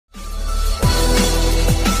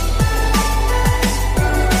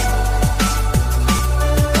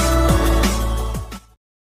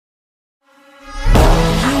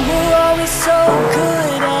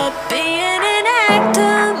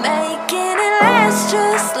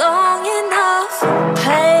last long enough.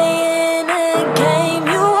 Playing a game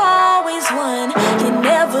you always won. You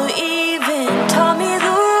never even taught me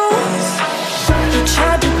the rules. You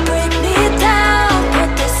tried to break me down,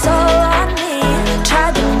 put this all on me.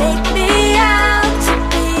 Tried to make me out to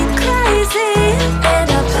be crazy, and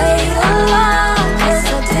I played along 'cause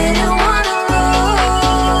I didn't wanna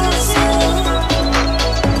lose you.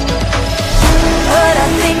 But I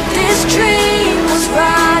think this dream was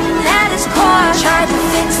rotten at its core. I tried to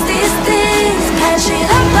fix the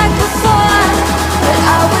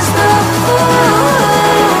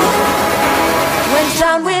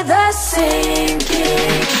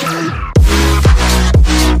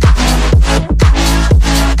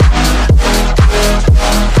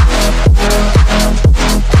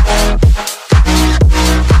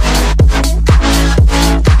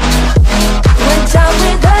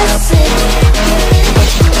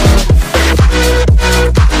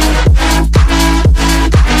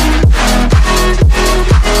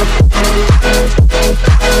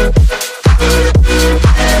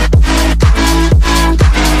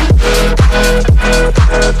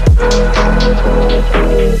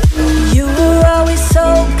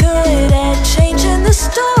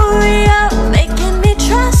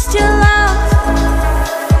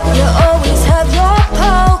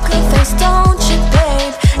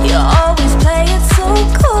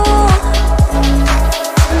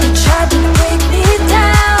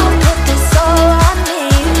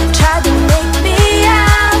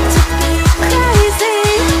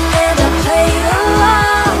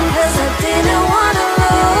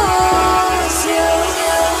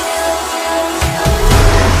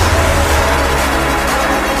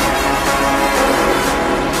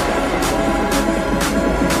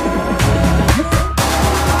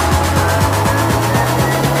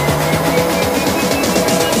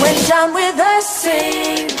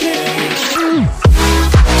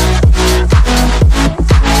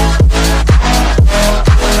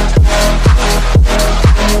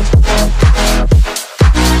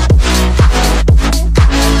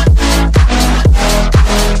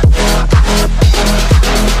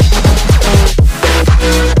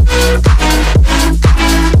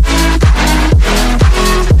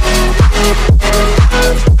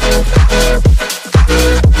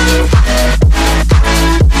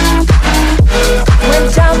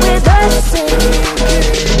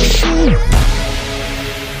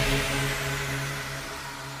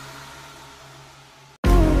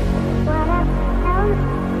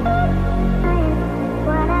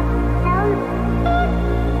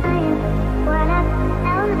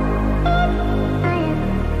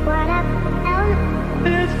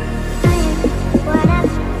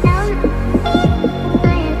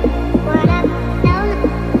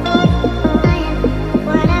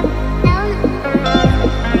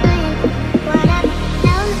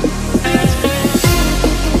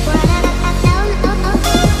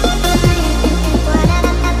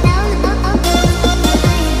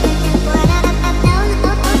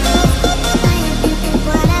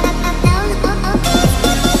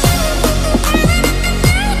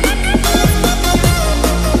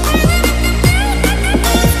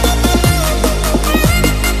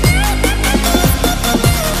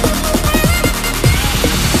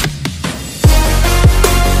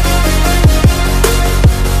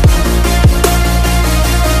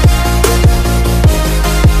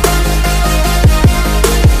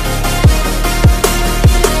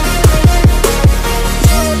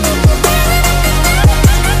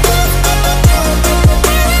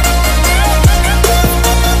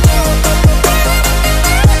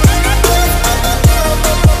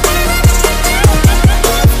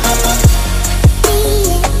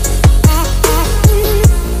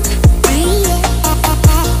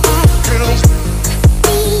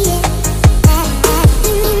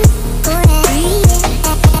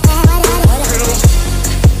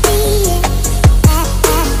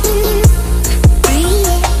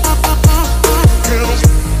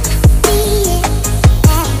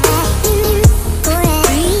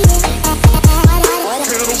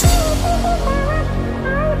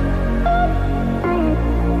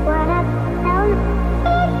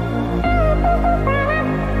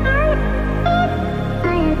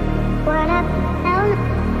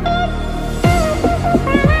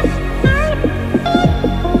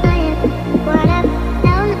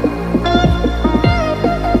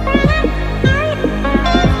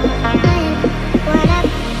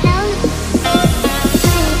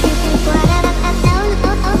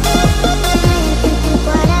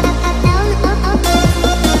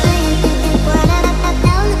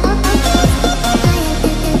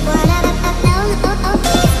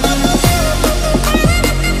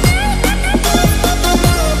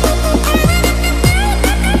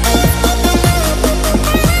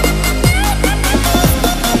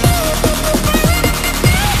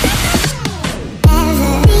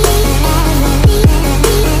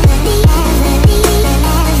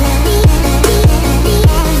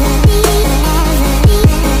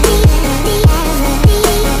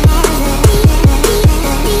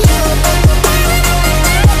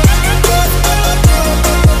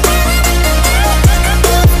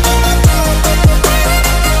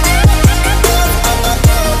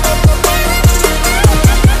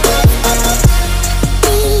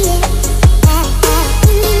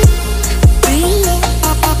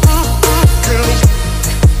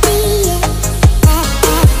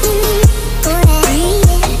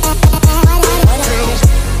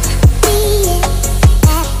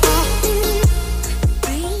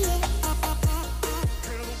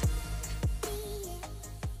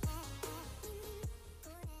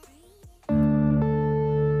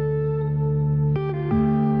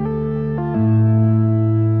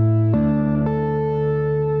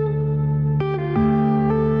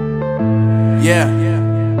Yeah.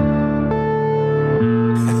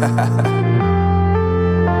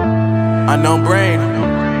 Unknown Brain,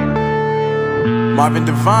 Marvin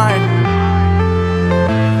Divine.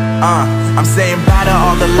 I'm saying bye to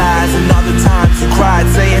all the lies and all the times you cried,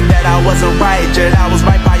 saying that I wasn't right, yet I was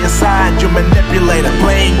right by your side. You manipulator,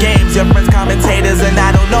 playing games, your friends commentators, and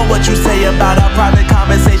I don't know what you say about our private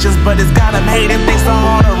conversations, but it's got them hating. Thanks to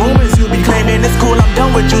all the rumors you be claiming. It's cool, I'm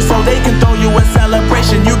done with you, so they can throw you a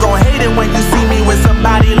celebration. You gon' hate it when you see me with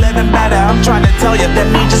somebody living better. I'm trying to tell you that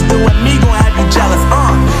me just doing me gon' have you jealous.